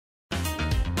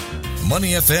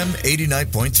Money FM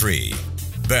 89.3.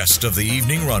 Best of the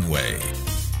evening runway.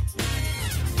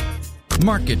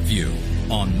 Market View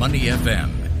on Money FM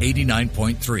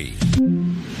 89.3.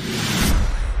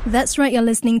 That's right, you're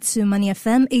listening to Money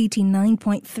FM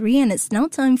 89.3, and it's now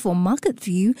time for Market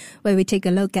View, where we take a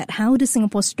look at how the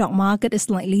Singapore stock market is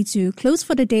likely to close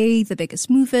for the day, the biggest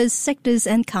movers, sectors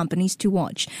and companies to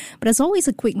watch. But as always,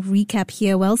 a quick recap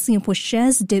here. Well, Singapore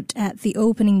shares dipped at the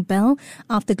opening bell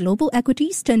after global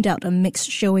equities turned out a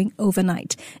mixed showing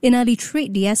overnight. In early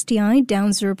trade, the STI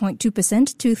down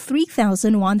 0.2% to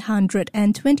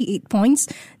 3,128 points.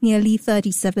 Nearly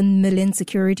 37 million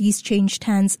securities changed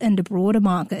hands in the broader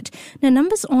market. Now,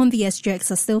 numbers on the SGX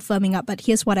are still firming up, but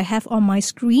here's what I have on my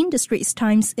screen. The Straits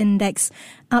Times Index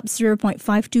up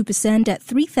 0.52% at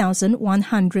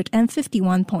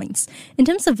 3,151 points. In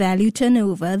terms of value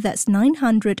turnover, that's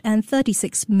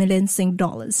 936 million Sing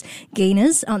dollars.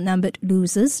 Gainers outnumbered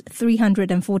losers,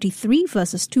 343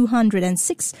 versus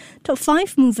 206. Top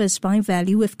 5 movers by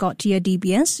value, we've got here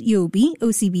DBS, UOB,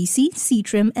 OCBC,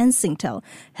 Seatrim and Singtel.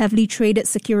 Heavily traded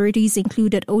securities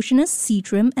included Oceanus,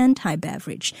 Seatrim and Thai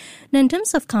Beverage. Now, in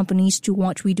terms of companies to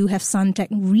watch, we do have Suntec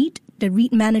Reit. The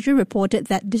Reit manager reported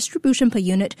that distribution per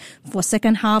unit for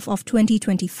second half of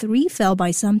 2023 fell by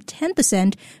some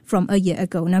 10% from a year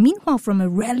ago. Now, meanwhile, from a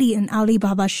rally in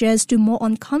Alibaba shares to more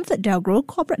on ComfortDelGro,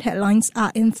 corporate headlines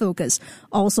are in focus.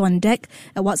 Also on deck,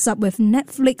 what's up with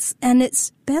Netflix and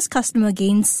its best customer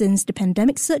gains since the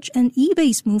pandemic surge and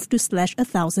eBay's move to slash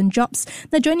 1,000 jobs.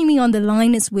 Now, joining me on the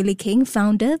line is Willie King,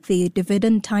 founder, the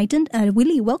dividend titan.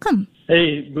 Willie, welcome.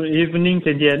 Hey, good evening,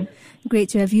 Tian. Great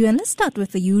to have you. And let's start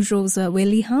with the usuals,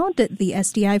 Willie. How did the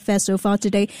STI fare so far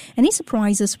today? Any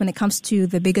surprises when it comes to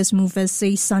the biggest movers,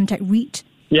 say Suntec Reit?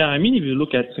 Yeah, I mean, if you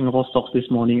look at Singapore stocks this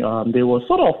morning, they were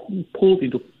sort of pulled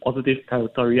into positive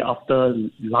territory after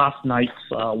last night's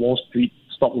Wall Street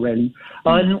stock rally.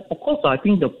 And of course, I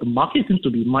think the market seems to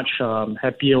be much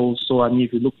happier also. I mean,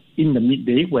 if you look in the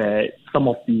midday, where some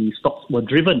of the stocks were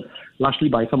driven largely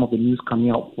by some of the news coming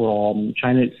out from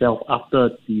China itself after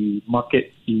the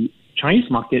Chinese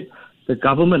market, the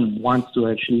government wants to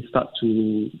actually start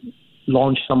to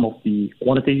launch some of the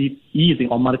quantitative easing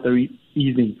or monetary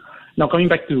easing. Now, coming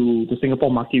back to the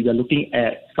Singapore market, we are looking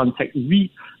at Suntec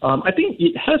Reit. I think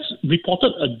it has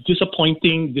reported a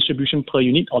disappointing distribution per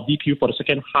unit or DPU for the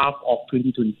second half of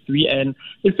 2023, and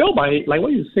it fell by, like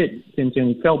what you said,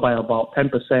 it fell by about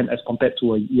 10% as compared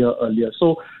to a year earlier.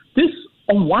 So this,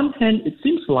 on one hand, it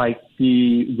seems like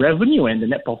the revenue and the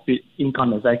net profit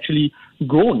income has actually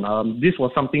grown. This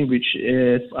was something which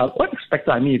is quite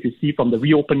expected. I mean, if you see from the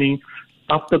reopening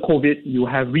after COVID, you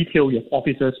have retail, you have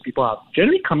offices, people are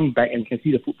generally coming back and you can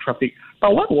see the foot traffic.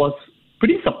 But what was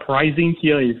pretty surprising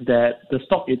here is that the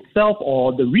stock itself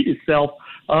or the REIT itself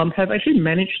have actually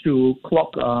managed to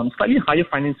clock slightly higher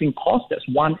financing costs. That's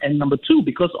one. And number two,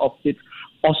 because of its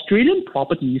Australian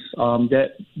properties,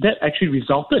 that actually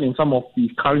resulted in some of the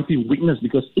currency weakness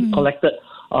because it collected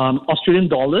Australian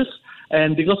dollars.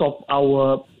 And because of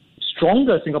our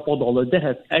stronger Singapore dollar, that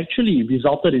has actually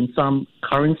resulted in some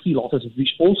currency losses,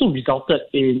 which also resulted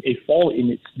in a fall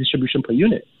in its distribution per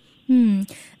unit. And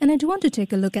I do want to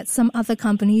take a look at some other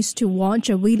companies to watch.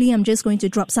 Willie, I'm just going to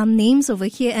drop some names over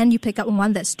here and you pick up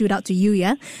one that stood out to you,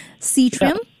 yeah?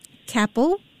 Seatrim,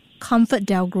 Capel,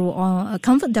 ComfortDelGro, or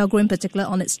ComfortDelGro in particular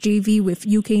on its JV with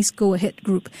UK's GoAhead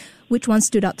Group. Which one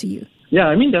stood out to you? Yeah,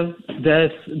 I mean,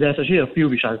 there's actually a few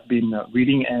which I've been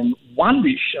reading, and one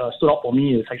which stood out for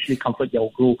me is actually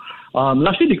ComfortDelGro,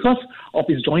 largely because of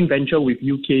its joint venture with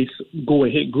UK's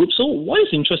GoAhead Group. So what is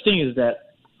interesting is that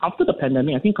after the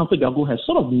pandemic, I think ComfortDelGro has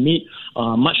sort of made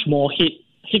much more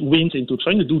headwinds into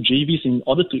trying to do JVs in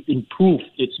order to improve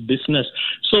its business.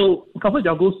 So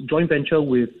ComfortDelGro's joint venture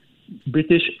with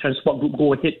British transport group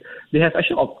GoAhead, they have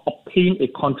actually obtained a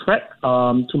contract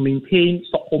to maintain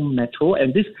Stockholm Metro,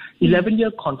 and this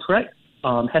 11-year contract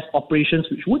has operations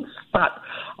which would start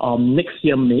next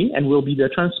year May and will be the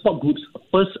transport group's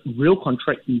first rail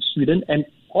contract in Sweden and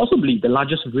possibly the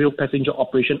largest rail passenger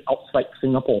operation outside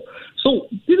Singapore. So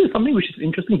this is something which is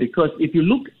interesting because if you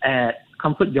look at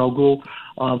ComfortDelGro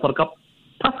for the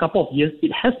past couple of years,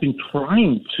 it has been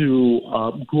trying to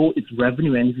grow its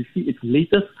revenue, and if you see its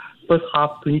latest first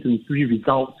half 2023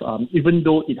 results, even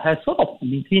though it has sort of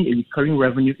maintained a recurring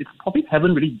revenue, its profits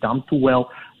haven't really done too well,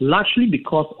 largely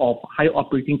because of higher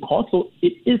operating costs. So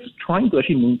it is trying to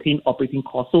actually maintain operating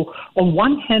costs. So on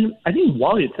one hand, I think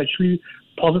while it's actually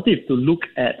positive to look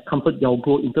at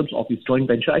ComfortDelGro in terms of its joint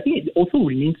venture, I think it also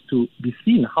remains to be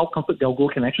seen how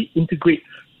ComfortDelGro can actually integrate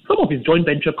some of its joint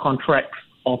venture contracts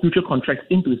or future contracts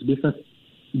into its business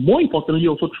more importantly,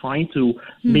 also trying to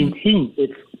maintain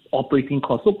its operating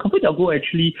costs. So ComfortDelGro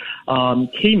actually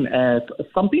came as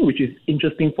something which is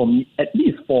interesting for me, at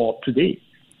least for today.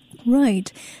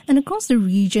 Right. And across the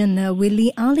region,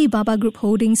 Willie, Alibaba Group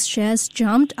Holdings shares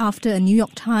jumped after a New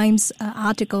York Times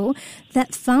article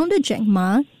that founder Jack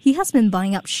Ma, he has been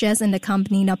buying up shares in the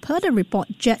company. Now, per the report,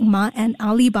 Jack Ma and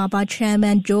Alibaba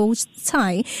chairman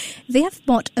Tsai, they have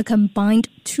bought a combined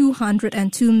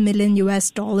 $202 million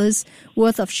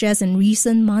worth of shares in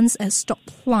recent months as stock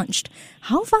plunged.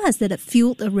 How far has that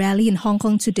fueled a rally in Hong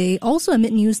Kong today? Also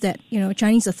amid news that,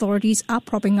 Chinese authorities are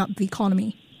propping up the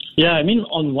economy. Yeah, I mean,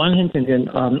 on one hand,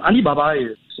 Alibaba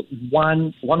is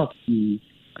one of the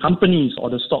companies or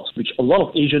the stocks which a lot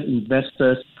of Asian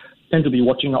investors tend to be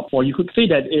watching out for. You could say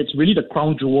that it's really the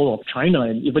crown jewel of China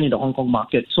and even in the Hong Kong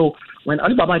market. So when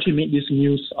Alibaba actually made this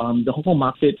news, the Hong Kong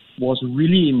market was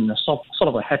really in a sort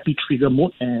of a happy trigger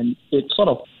mode, and it sort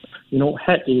of,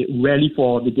 had a rally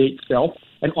for the day itself.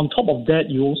 And on top of that,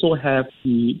 you also have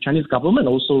the Chinese government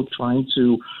also trying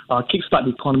to kickstart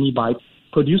the economy by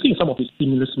producing some of its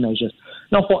stimulus measures.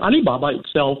 Now, for Alibaba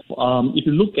itself, if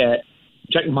you look at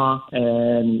Jack Ma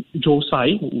and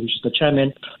Tsai, which is the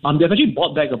chairman, they've actually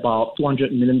bought back about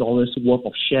 $200 million worth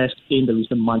of shares in the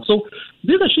recent months. So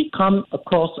this actually come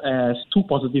across as two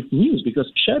positive news,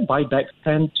 because share buybacks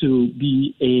tend to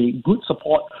be a good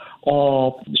support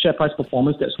of the share price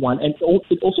performance. That's one. And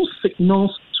it also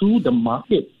signals to the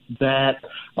market that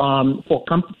for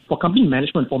company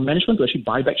management, for management to actually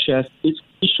buy back shares, it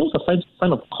shows a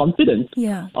sign of confidence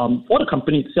for the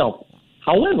company itself.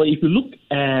 However, if you look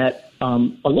at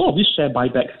a lot of these share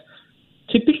buybacks,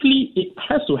 typically it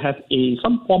has to have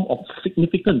some form of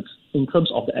significance in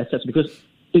terms of the assets, because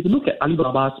if you look at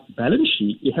Alibaba's balance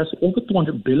sheet, it has over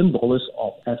 $200 billion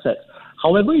of assets.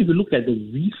 However, if you look at the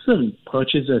recent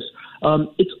purchases,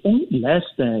 it's only less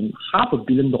than $500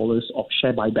 million of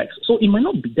share buybacks. So it might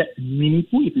not be that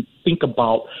meaningful if you think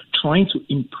about trying to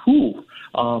improve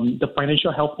the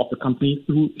financial health of the company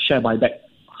through share buyback.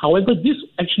 However, this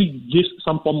actually gives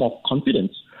some form of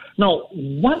confidence. Now,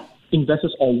 what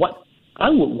investors or what I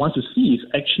would want to see is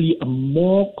actually a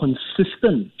more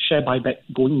consistent share buyback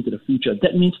going into the future.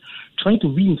 That means trying to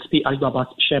reinstate Alibaba's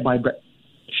share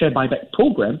buyback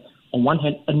program on one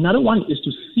hand. Another one is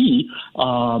to see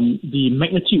the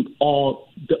magnitude or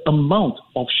the amount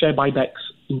of share buybacks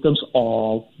in terms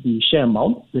of the share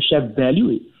amount, the share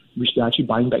value which they're actually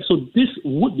buying back. So this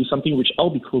would be something which I'll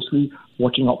be closely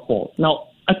watching out for. Now,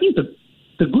 I think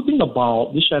the good thing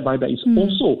about this share buyback is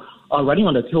also riding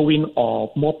on the tailwind of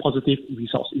more positive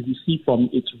results. If you see from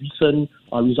its recent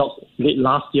results late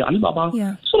last year, Alibaba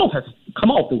sort of has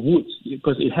come out of the woods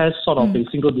because it has sort of a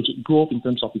single-digit growth in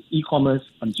terms of its e-commerce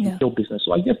and its retail business.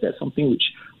 So I guess that's something which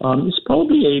is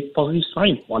probably a positive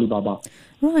sign for Alibaba.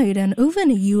 Right, and over in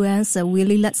the US,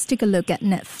 Willie, let's take a look at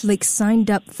Netflix.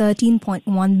 Signed up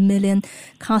 13.1 million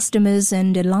customers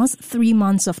in the last 3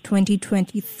 months of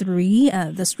 2023,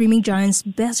 the streaming giant's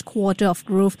best quarter of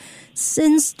growth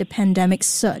since the pandemic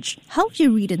surge. How do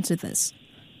you read into this?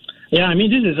 Yeah, I mean,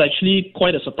 this is actually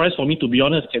quite a surprise for me, to be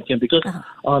honest, Ken, because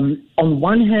on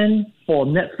one hand, for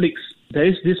Netflix, there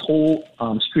is this whole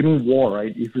streaming war,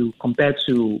 right? If you compare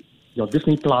to your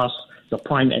Disney Plus, your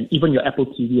Prime, and even your Apple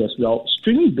TV as well,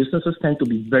 streaming businesses tend to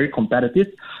be very competitive,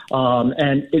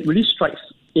 and it really strikes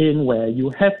in where you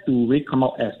have to really come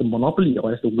out as the monopoly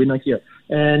or as the winner here.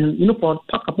 And, for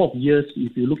a couple of years,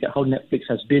 if you look at how Netflix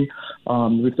has been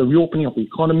with the reopening of the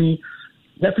economy,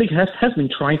 Netflix has been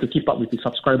trying to keep up with the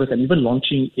subscribers and even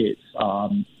launching its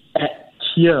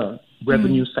tier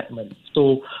revenue segment.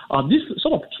 So this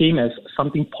sort of came as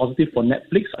something positive for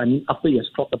Netflix. I mean, after it has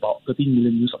clocked about 13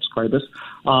 million new subscribers.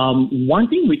 One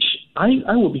thing which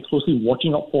I will be closely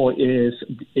watching out for is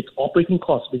its operating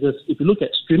costs, because if you look at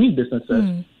streaming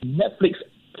businesses,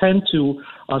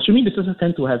 streaming businesses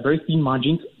tend to have very thin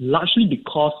margins, largely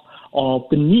because of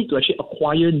the need to actually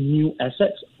acquire new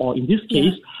assets, or in this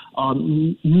case,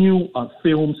 new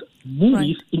films,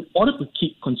 movies, in order to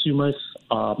keep consumers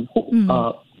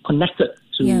connected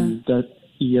to the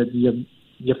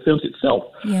films itself.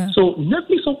 So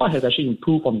Netflix so far has actually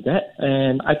improved on that,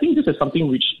 and I think this is something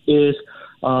which is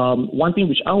one thing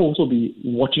which I'll also be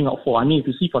watching out for. I mean, if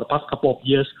you see for the past couple of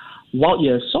years, while it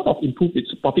has sort of improved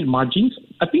its profit margins,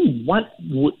 I think what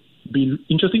would be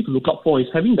interesting to look out for is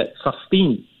having that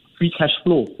sustained free cash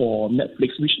flow for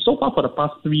Netflix, which so far for the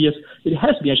past 3 years, it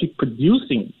has been actually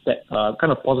producing that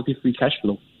kind of positive free cash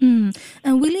flow. And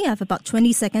Willie, I have about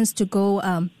 20 seconds to go.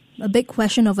 A big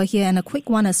question over here and a quick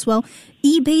one as well.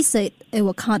 eBay said it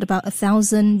will cut about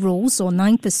 1,000 roles or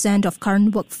 9% of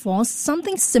current workforce.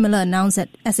 Something similar announced at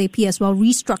SAP as well.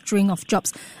 Restructuring of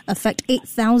jobs affect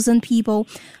 8,000 people.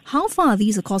 How far are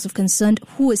these a cause of concern?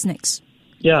 Who is next?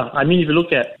 Yeah, I mean, if you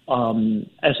look at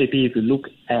SAP, if you look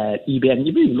at eBay, and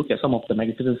even if you look at some of the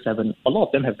Magnificent Seven, a lot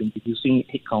of them have been reducing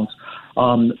headcounts.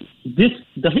 The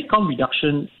headcount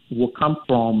reduction will come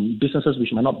from businesses which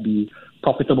might not be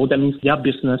profitable. That means their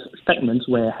business segments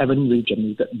where haven't really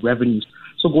generated revenues.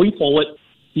 So going forward,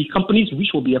 the companies which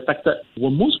will be affected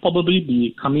will most probably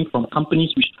be coming from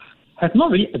companies which have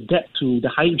not really adapted to the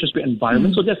high interest rate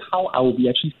environment. So that's how I will be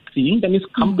actually seeing. That means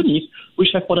companies which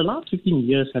have for the last 15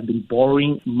 years have been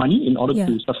borrowing money in order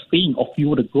to sustain or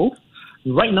fuel the growth.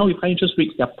 Right now with high interest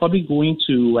rates, they're probably going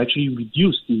to actually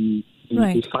reduce the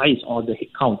size or the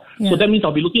headcount. So that means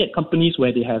I'll be looking at companies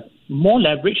where they have more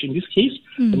leverage in this case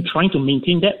and trying to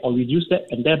maintain that or reduce that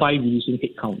and thereby reducing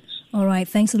headcounts. All right.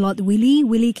 Thanks a lot, Willie.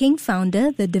 Willie King,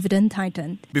 founder, The Dividend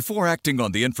Titan. Before acting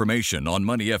on the information on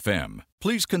Money FM,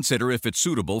 please consider if it's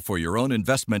suitable for your own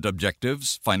investment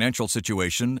objectives, financial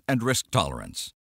situation, and risk tolerance.